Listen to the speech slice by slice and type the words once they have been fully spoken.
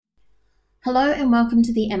Hello and welcome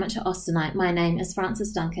to the Amateur Austenite. My name is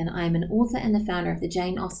Frances Duncan. I am an author and the founder of the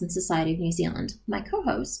Jane Austen Society of New Zealand. My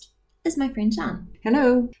co-host is my friend Sean.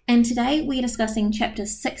 Hello. And today we are discussing chapter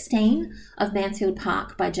 16 of Mansfield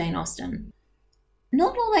Park by Jane Austen.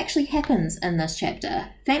 Not all actually happens in this chapter.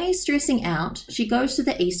 Fanny's stressing out. She goes to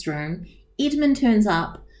the East Room. Edmund turns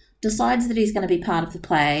up, decides that he's going to be part of the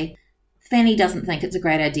play. Fanny doesn't think it's a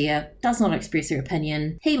great idea, does not express her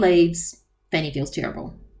opinion. He leaves. Fanny feels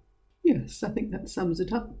terrible. Yes, I think that sums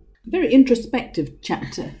it up. Very introspective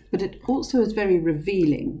chapter, but it also is very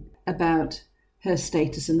revealing about her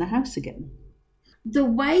status in the house again. The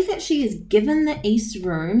way that she is given the East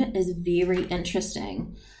Room is very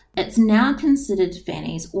interesting. It's now considered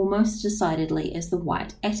Fanny's almost decidedly as the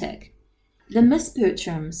White Attic. The Miss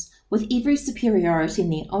Bertrams, with every superiority in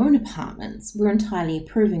their own apartments, were entirely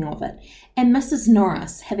approving of it, and Mrs.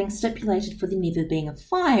 Norris, having stipulated for there never being a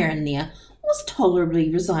fire in there, was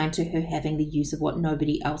tolerably resigned to her having the use of what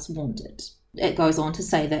nobody else wanted. It goes on to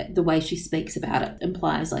say that the way she speaks about it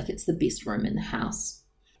implies like it's the best room in the house.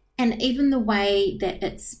 And even the way that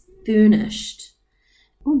it's furnished.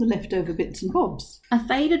 All the leftover bits and bobs. A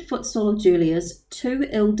faded footstool of Julia's, 2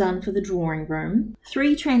 ill done for the drawing room,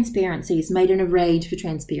 3 transparencies made in a rage for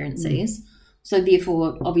transparencies, so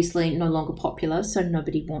therefore obviously no longer popular, so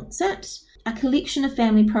nobody wants it. A collection of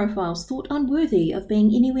family profiles thought unworthy of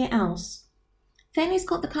being anywhere else. Fanny's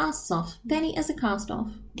got the casts off. Fanny is a cast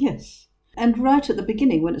off. Yes. And right at the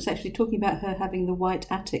beginning, when it's actually talking about her having the White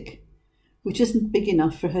Attic, which isn't big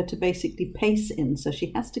enough for her to basically pace in, so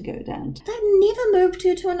she has to go down. They've never moved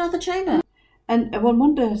her to another chamber. And one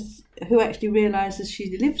wonders who actually realises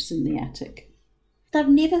she lives in the attic. They've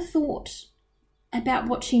never thought about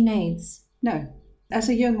what she needs. No. As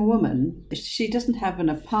a young woman, she doesn't have an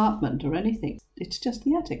apartment or anything. It's just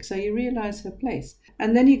the attic, so you realise her place.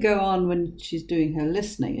 And then you go on when she's doing her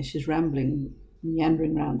listening, as she's rambling,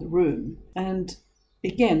 meandering around the room. And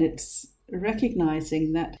again, it's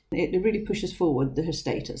recognising that it really pushes forward her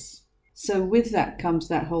status. So with that comes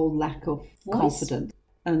that whole lack of confidence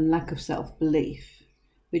and lack of self-belief,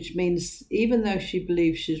 which means even though she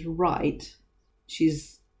believes she's right,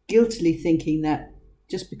 she's guiltily thinking that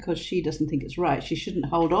just because she doesn't think it's right, she shouldn't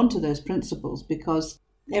hold on to those principles because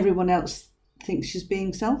everyone else thinks she's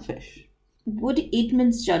being selfish. Would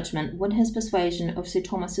Edmund's judgment, would his persuasion of Sir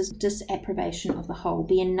Thomas's disapprobation of the whole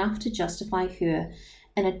be enough to justify her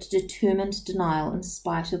in a determined denial in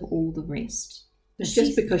spite of all the rest?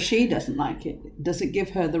 Just because she doesn't like it doesn't give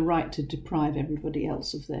her the right to deprive everybody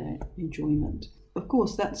else of their enjoyment. Of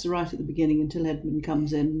course, that's right at the beginning until Edmund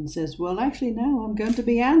comes in and says, well, actually, no, I'm going to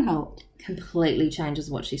be Anne Holt. Completely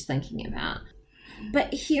changes what she's thinking about.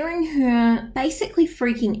 But hearing her basically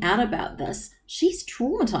freaking out about this, she's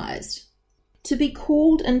traumatised. To be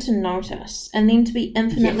called into notice and then to be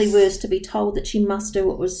infinitely worse, to be told that she must do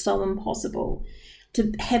what was so impossible.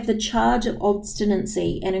 To have the charge of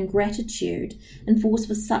obstinacy and ingratitude enforced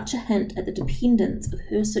with such a hint at the dependence of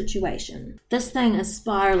her situation. This thing is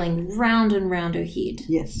spiralling round and round her head.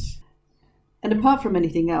 Yes. And apart from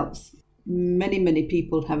anything else, many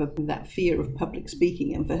people have that fear of public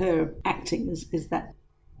speaking, and for her, acting is that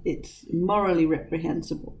it's morally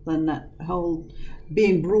reprehensible. And that whole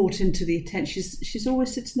being brought into the attention, she's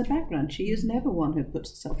always sits in the background. She is never one who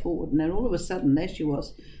puts herself forward. And then all of a sudden, there she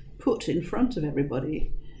was, put in front of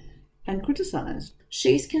everybody and criticised.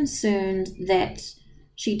 She's concerned that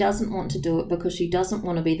she doesn't want to do it because she doesn't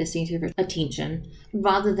want to be the centre of attention,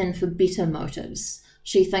 rather than for better motives.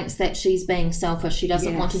 She thinks that she's being selfish. She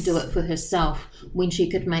doesn't want to do it for herself when she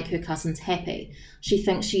could make her cousins happy. She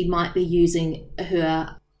thinks she might be using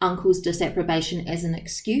her uncle's disapprobation as an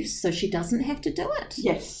excuse so she doesn't have to do it.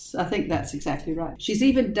 Yes, I think that's exactly right. She's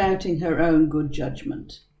even doubting her own good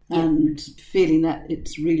judgment. And feeling that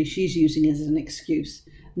it's really she's using it as an excuse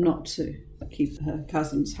not to keep her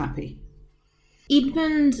cousins happy.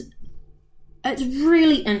 Edmund, it's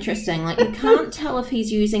really interesting. Like, you can't tell if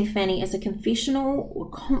he's using Fanny as a confessional or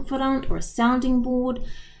confidant or a sounding board.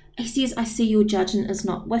 He says, I see your judgment is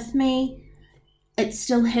not with me. It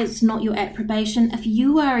still has not your approbation. If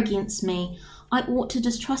you are against me, I ought to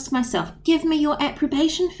distrust myself. Give me your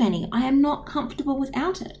approbation, Fanny. I am not comfortable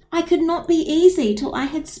without it. I could not be easy till I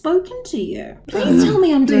had spoken to you. Please tell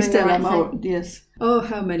me I'm doing the right thing. Yes. Oh,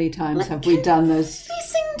 how many times have we done those?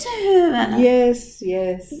 Confessing to her.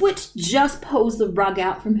 Yes. Which just pulls the rug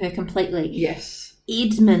out from her completely. Yes.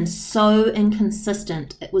 Edmund, so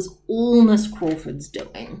inconsistent. It was all Miss Crawford's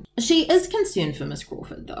doing. She is concerned for Miss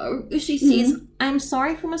Crawford, though. She says, I'm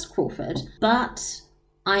sorry for Miss Crawford, but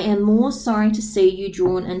I am more sorry to see you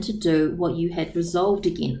drawn in to do what you had resolved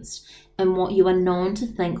against and what you are known to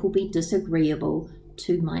think will be disagreeable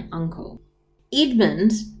to my uncle.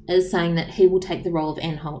 Edmund is saying that he will take the role of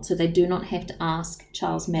Anhalt, so they do not have to ask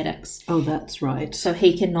Charles Maddox. Oh, that's right. So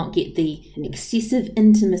he cannot get the excessive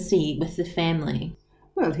intimacy with the family.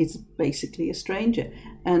 Well, he's basically a stranger.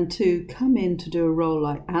 And to come in to do a role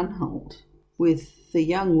like Anhalt with the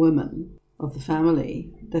young woman of the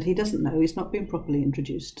family that he doesn't know, he's not been properly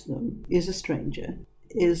introduced to them, is a stranger,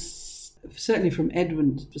 is certainly from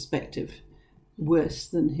Edmund's perspective worse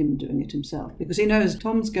than him doing it himself, because he knows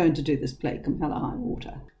Tom's going to do this play come hell or high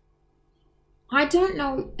water. I don't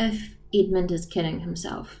know if Edmund is kidding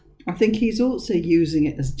himself. I think he's also using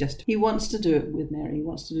it as just, he wants to do it with Mary, he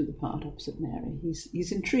wants to do the part opposite Mary.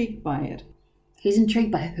 He's intrigued by it. He's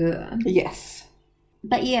intrigued by her. Yes.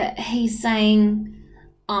 But yeah, he's saying,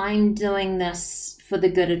 I'm doing this for the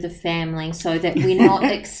good of the family so that we're not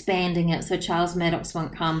expanding it so Charles Maddox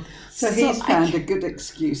won't come. So he's found a good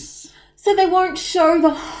excuse. So they won't show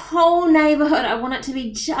the whole neighbourhood. I want it to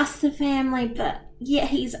be just the family. But yeah,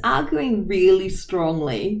 he's arguing really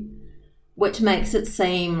strongly, which makes it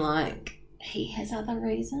seem like he has other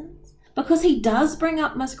reasons. Because he does bring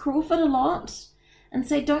up Miss Crawford a lot and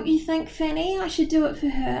say, don't you think, Fanny, I should do it for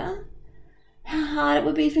her? How hard it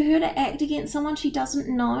would be for her to act against someone she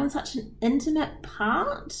doesn't know in such an intimate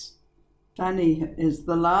part. Fanny is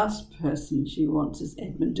the last person she wants is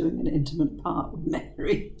Edmund doing an intimate part with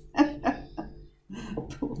Mary.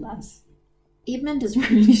 Poor lass. Edmund is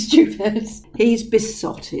really stupid. He's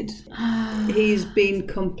besotted. He's been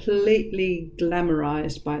completely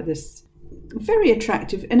glamorised by this very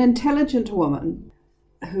attractive and intelligent woman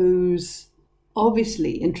who's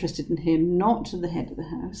obviously interested in him, not the head of the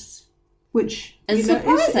house, which is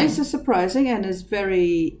a surprising and is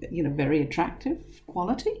very, very attractive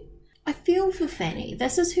quality. I feel for Fanny.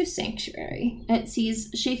 This is her sanctuary. It says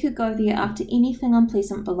she could go there after anything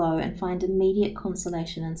unpleasant below and find immediate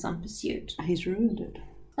consolation in some pursuit. He's ruined it.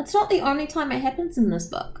 It's not the only time it happens in this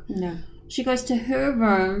book. No. She goes to her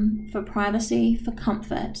room for privacy, for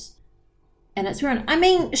comfort, and it's ruined. I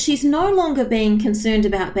mean, she's no longer being concerned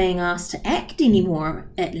about being asked to act anymore,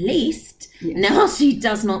 at least. Yes. Now she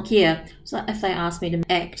does not care. So if they ask me to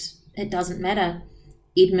act, it doesn't matter.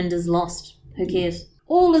 Edmund is lost. Who cares?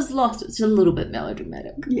 All is lost. It's a little bit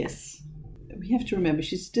melodramatic. Yes. We have to remember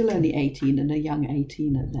she's still only 18 and a young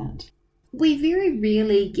 18 at that. We very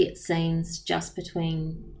rarely get scenes just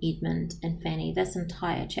between Edmund and Fanny. This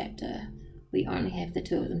entire chapter, we only have the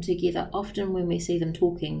two of them together. Often when we see them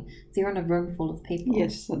talking, they're in a room full of people.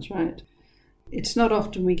 Yes, that's right. It's not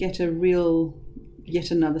often we get a real,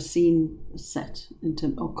 yet another scene set,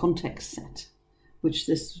 or context set, which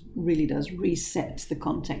this really does reset the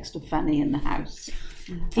context of Fanny in the house.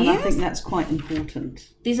 And I think that's quite important.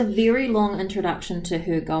 There's a very long introduction to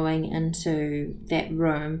her going into that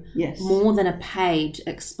room. Yes. More than a page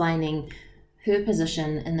explaining her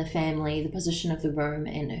position in the family, the position of the room,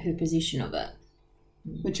 and her possession of it.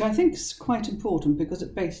 Which I think is quite important because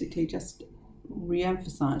it basically just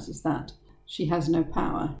re-emphasises that she has no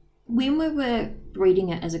power. When we were reading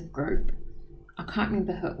it as a group, I can't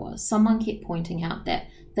remember who it was, someone kept pointing out that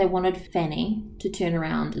they wanted Fanny to turn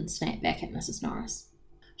around and snap back at Mrs. Norris.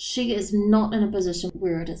 She is not in a position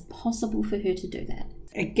where it is possible for her to do that.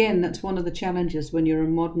 Again, that's one of the challenges when you're a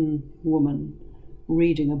modern woman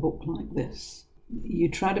reading a book like this. You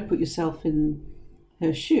try to put yourself in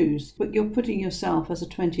her shoes, but you're putting yourself as a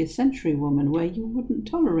 20th century woman where you wouldn't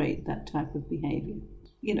tolerate that type of behaviour.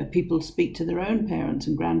 People speak to their own parents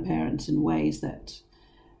and grandparents in ways that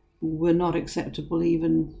were not acceptable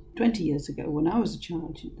even 20 years ago when I was a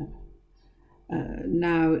child.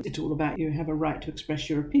 Now it's all about you have a right to express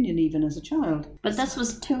your opinion even as a child. But this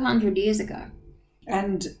was 200 years ago.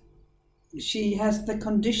 And she has the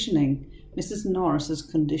conditioning. Mrs. Norris has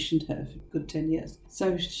conditioned her for a good 10 years.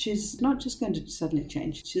 So she's not just going to suddenly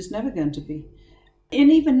change. She's never going to be. And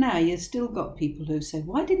even now you've still got people who say,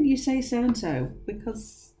 why didn't you say so-and-so?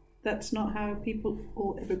 Because that's not how people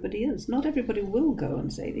or everybody is. Not everybody will go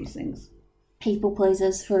and say these things. People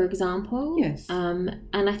pleasers, for example. Yes. And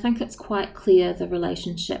I think it's quite clear the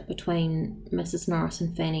relationship between Mrs. Norris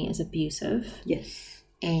and Fanny is abusive. Yes.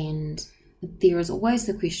 And there is always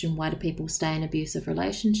the question, why do people stay in abusive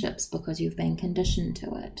relationships? Because you've been conditioned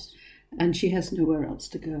to it. And she has nowhere else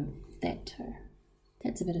to go. That too.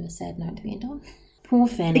 That's a bit of a sad note to end on. Poor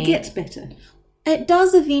Fanny. It gets better. It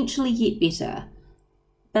does eventually get better,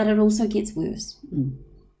 but it also gets worse. Mm.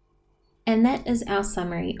 And that is our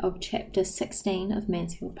summary of Chapter 16 of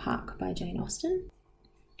Mansfield Park by Jane Austen.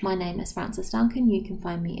 My name is Frances Duncan. You can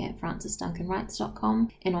find me at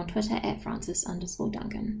francesduncanwrites.com and on Twitter at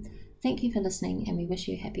Frances_Duncan. Thank you for listening and we wish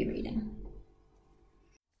you happy reading.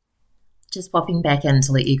 Just popping back in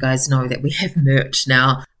to let you guys know that we have merch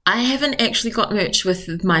now. I haven't actually got merch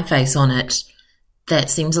with my face on it. That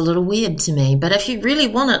seems a little weird to me, but if you really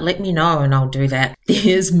want it, let me know and I'll do that.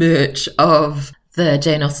 There's merch of the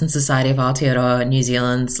Jane Austen Society of Aotearoa New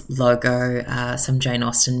Zealand's logo, some Jane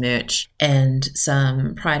Austen merch, and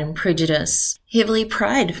some Pride and Prejudice, heavily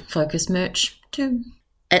Pride-focused merch too.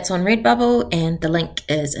 It's on Redbubble and the link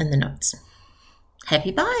is in the notes.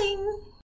 Happy buying!